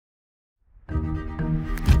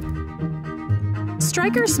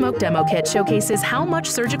Stryker's smoke demo kit showcases how much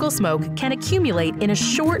surgical smoke can accumulate in a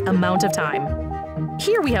short amount of time.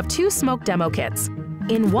 Here we have two smoke demo kits.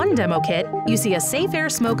 In one demo kit, you see a SafeAir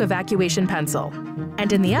smoke evacuation pencil,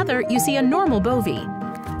 and in the other, you see a normal Bovie.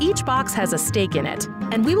 Each box has a stake in it,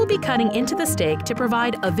 and we will be cutting into the stake to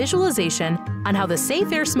provide a visualization on how the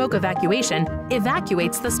SafeAir smoke evacuation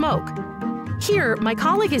evacuates the smoke. Here, my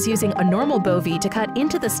colleague is using a normal Bovie to cut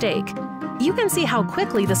into the stake. You can see how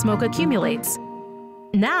quickly the smoke accumulates.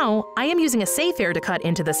 Now, I am using a SafeAir to cut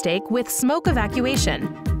into the stake with smoke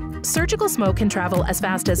evacuation. Surgical smoke can travel as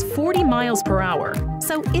fast as 40 miles per hour,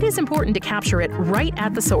 so it is important to capture it right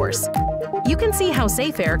at the source. You can see how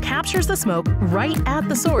SafeAir captures the smoke right at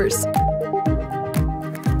the source.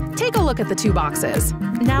 Take a look at the two boxes.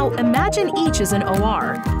 Now imagine each is an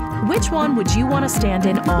OR. Which one would you want to stand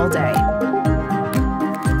in all day?